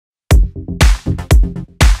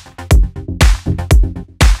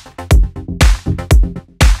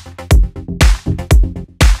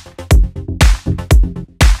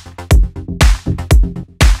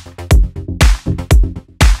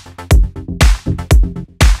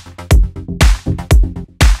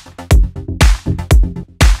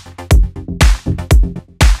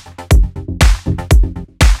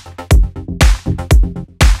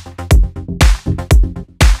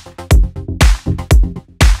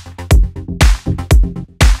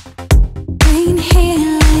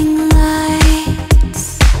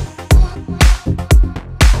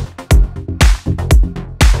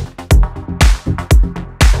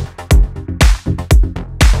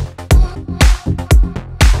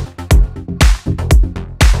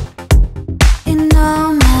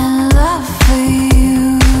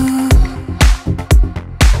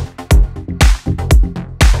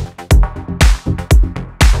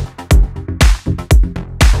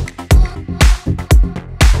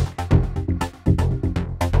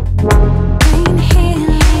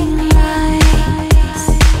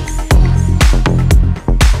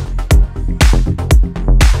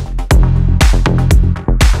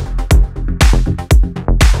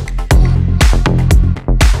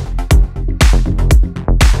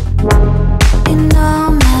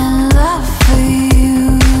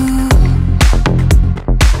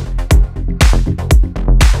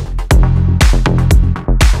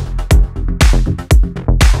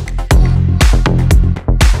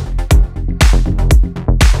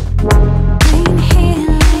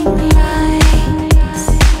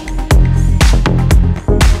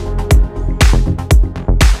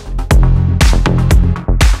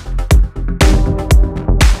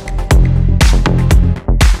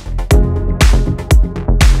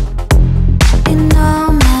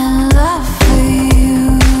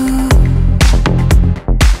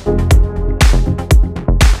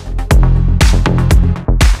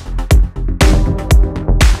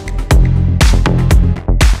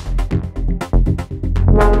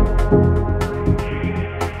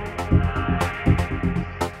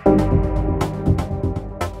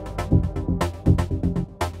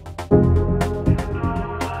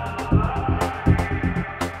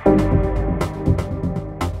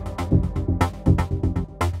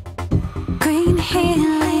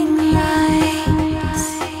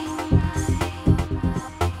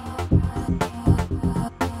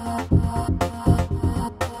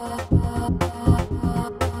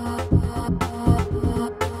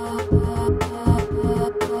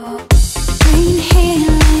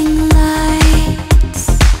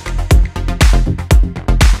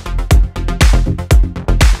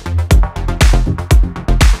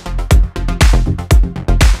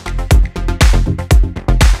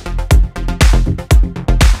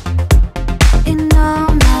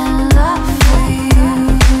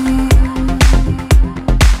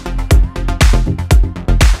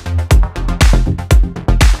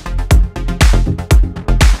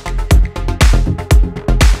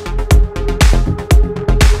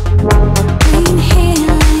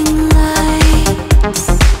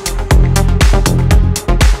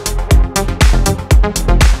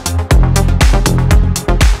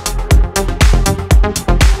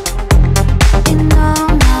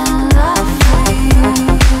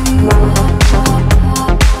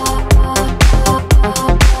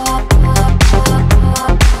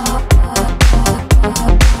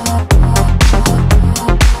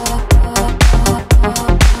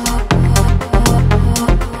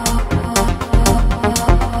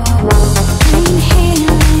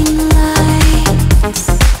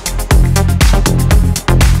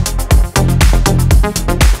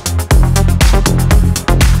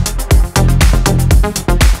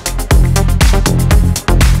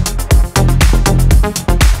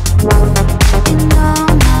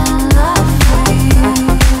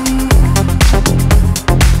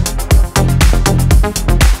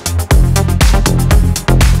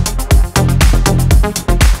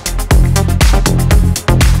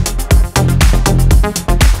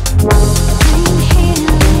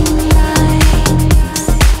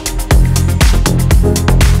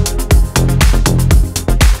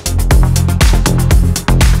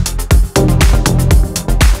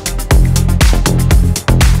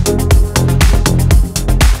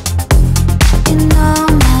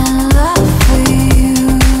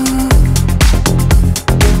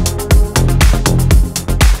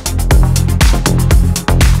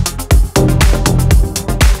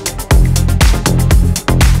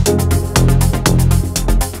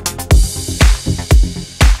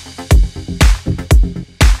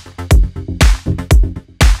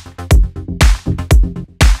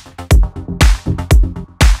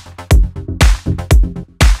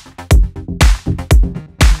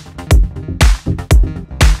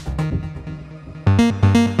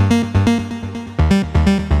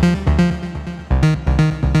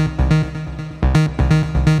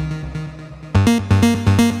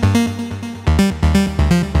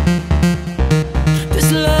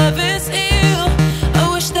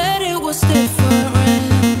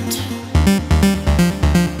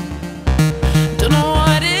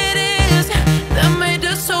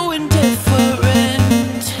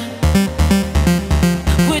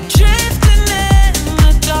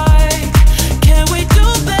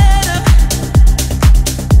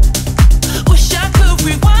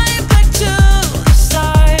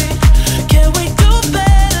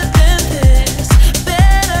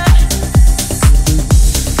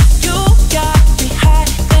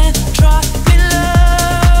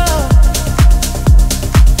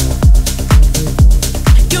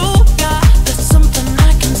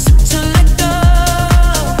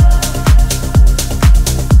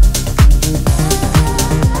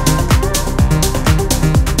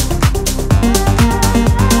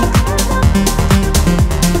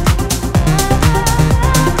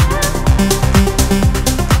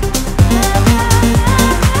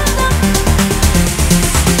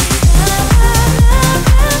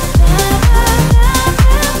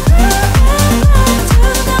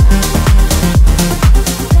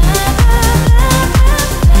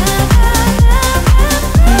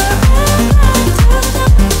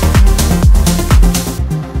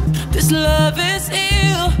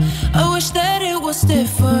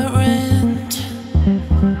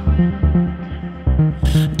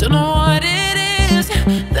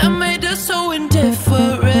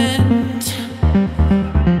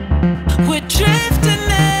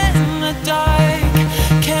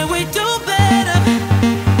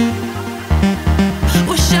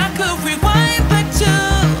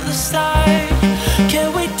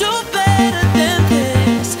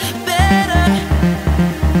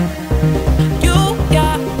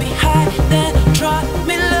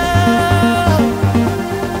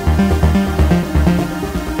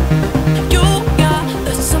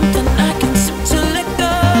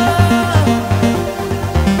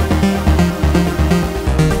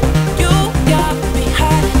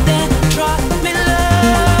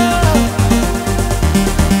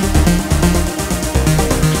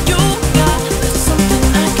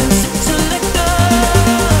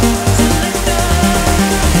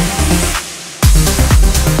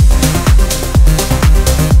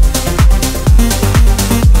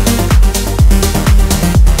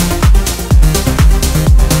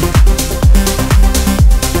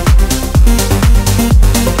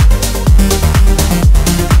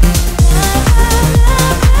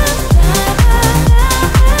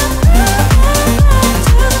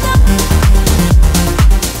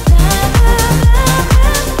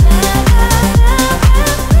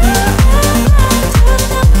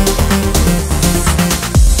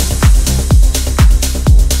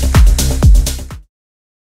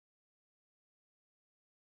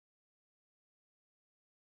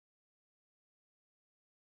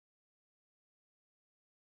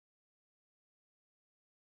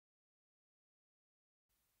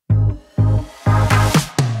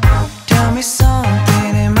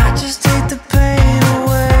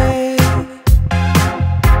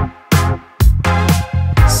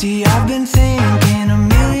been thinking a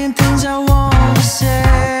million things I want to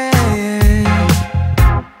say.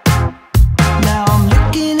 Now I'm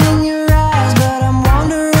looking in your eyes, but I'm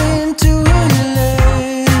wandering to your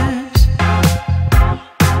lips.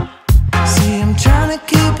 See, I'm trying to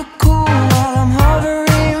keep it cool while I'm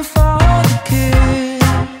hovering for the kiss.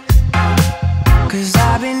 'Cause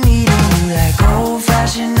I've been eating you like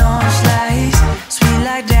old-fashioned on slice, sweet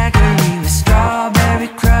like daiquiri with strawberry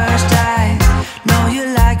crushed ice. Know you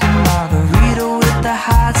like a margarita.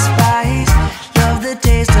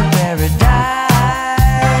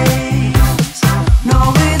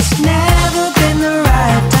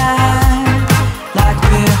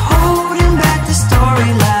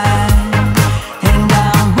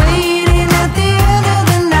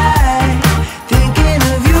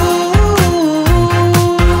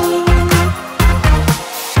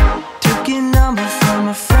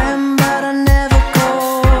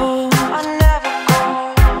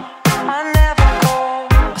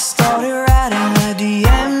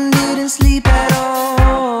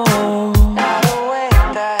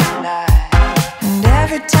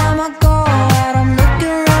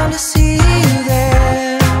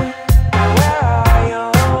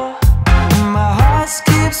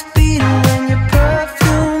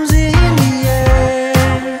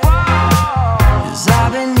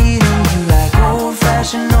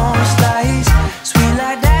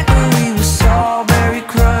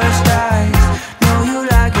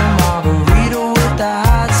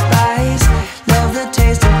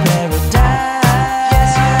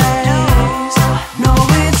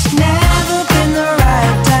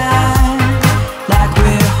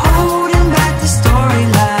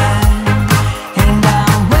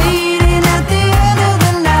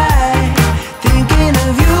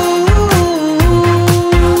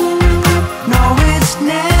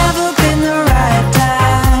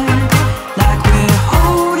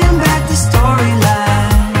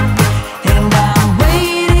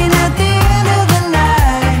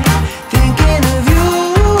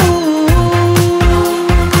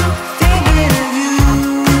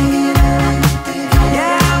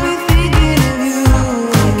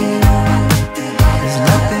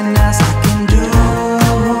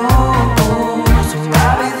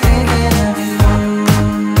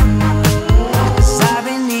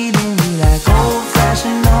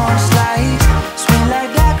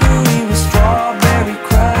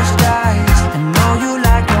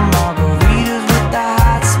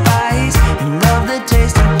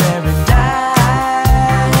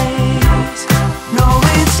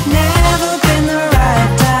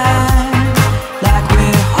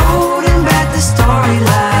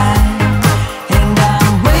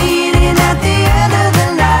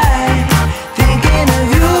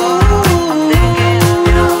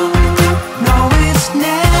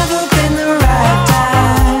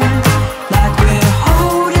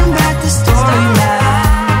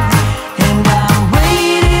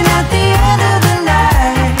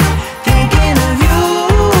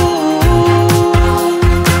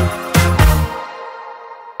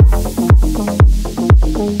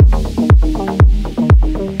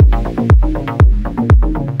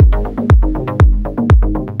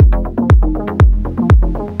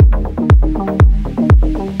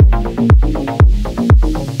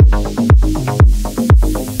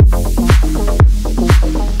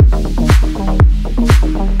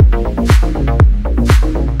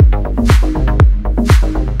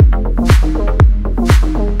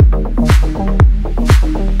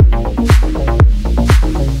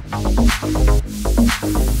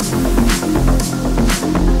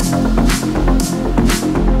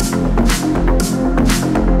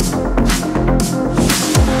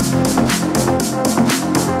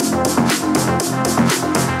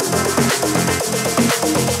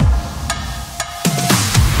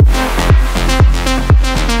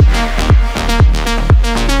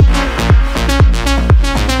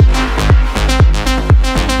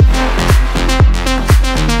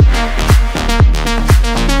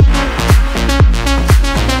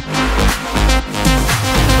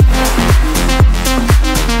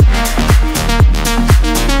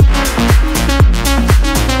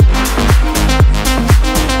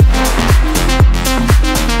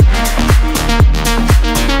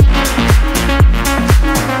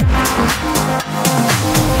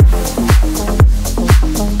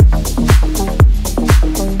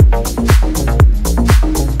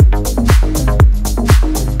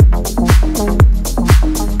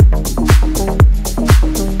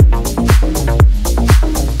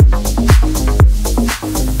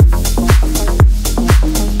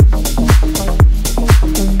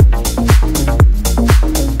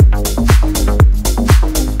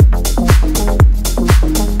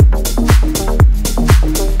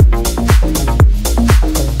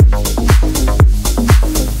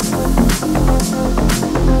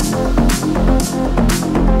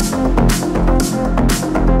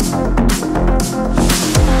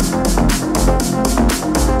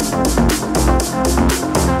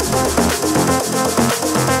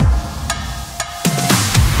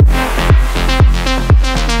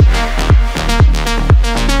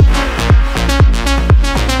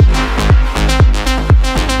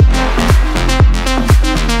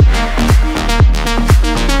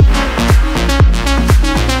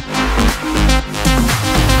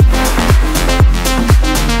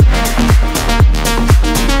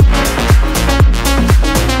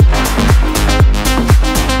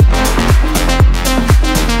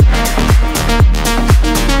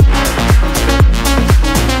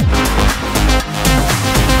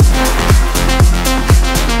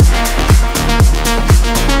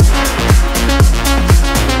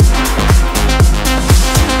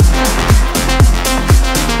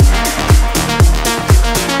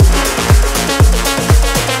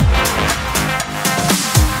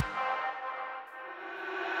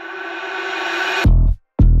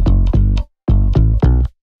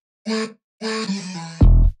 I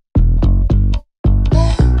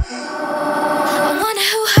wonder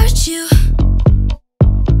who hurt you.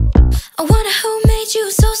 I wonder who made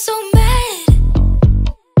you so mad.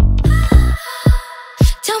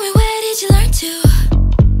 Tell me, where did you learn to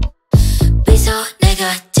be so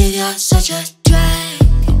negative? You're such a drag.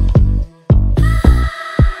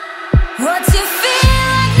 What's it feel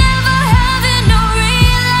like never having no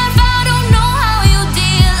real life? I don't know how you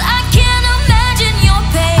deal. I can't imagine your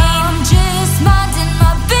pain. I'm just minding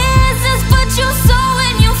my business, but you're so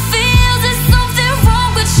in your feels. There's something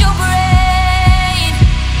wrong with your brain.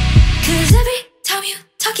 'Cause every time you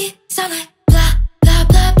talk it sound like blah, blah,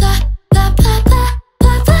 blah, blah, blah, blah, blah,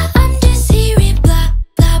 blah, blah. I'm just hearing blah,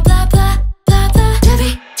 blah, blah, blah, blah, blah.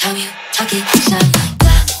 Every time you talk it sound like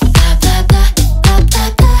blah, blah, blah, blah, blah, blah,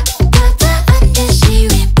 blah, blah, blah. I'm just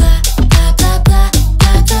hearing blah, blah, blah, blah,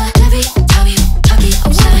 blah, blah. Every time you talk it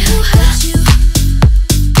sound like who hurt you.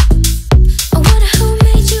 I wonder who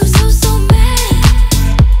made you so mad.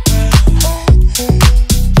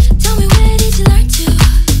 Tell me, where did you learn to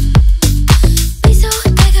be so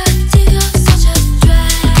negative? You're such a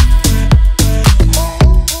drag.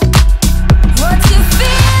 What's it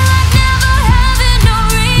feel like never having no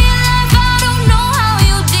real life? I don't know how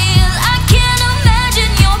you deal. I can't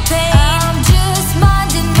imagine your pain. I'm just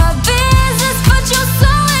minding my business, but you're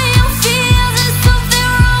so in your feels. There's something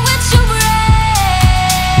wrong with your brain.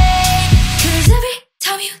 'Cause every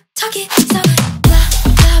time you talk it sound like blah,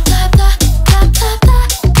 blah, blah, blah, blah, blah, blah,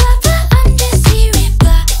 blah, blah. I'm just hearing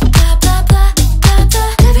blah, blah, blah, blah, blah,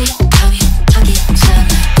 blah. Every time you talk it sound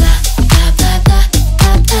like blah, blah, blah, blah,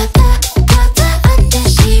 blah, blah, blah, blah, blah. I'm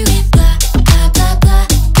just hearing blah, blah, blah, blah,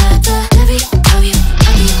 blah, blah. Every time you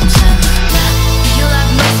talk it sound like blah. Your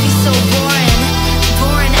life must be so boring,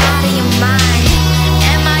 boring out of your mind.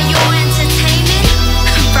 Am I your entertainment?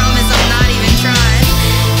 I promise I'm not even trying.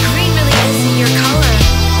 Green really isn't your color.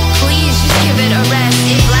 Please just give it a rest.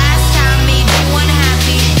 If last time made you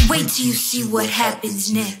unhappy, wait till you see what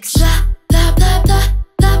happens next. Blah, blah, blah, blah,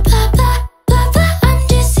 blah, blah, blah, blah, blah. I'm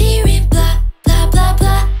just hearing blah, blah, blah,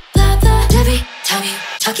 blah, blah, blah. Every time you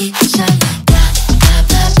talk it sound like blah, blah,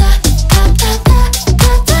 blah, blah, blah, blah, blah,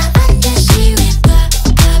 blah, blah. I'm just hearing blah,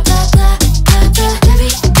 blah, blah, blah, blah, blah.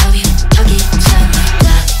 Every time you talk it sound like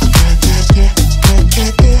blah, blah, blah, blah, blah,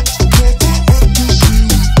 blah, blah, blah, blah. I'm just hearing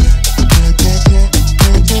blah, blah, blah, blah, blah, blah. Every time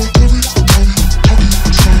you talk it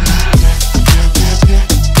sound like blah, blah, blah, blah, blah, blah,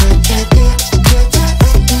 blah, blah, blah.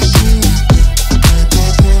 I'm just hearing blah, blah,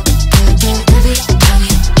 blah, blah, blah. Every time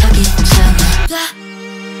you talk it sound like blah.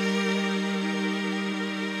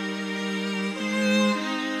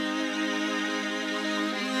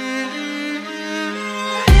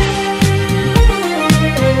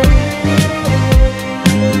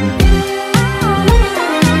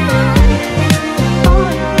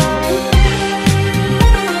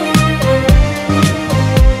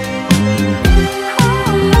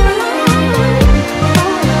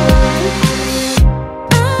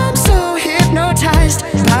 I'm so hypnotized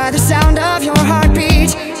by the sound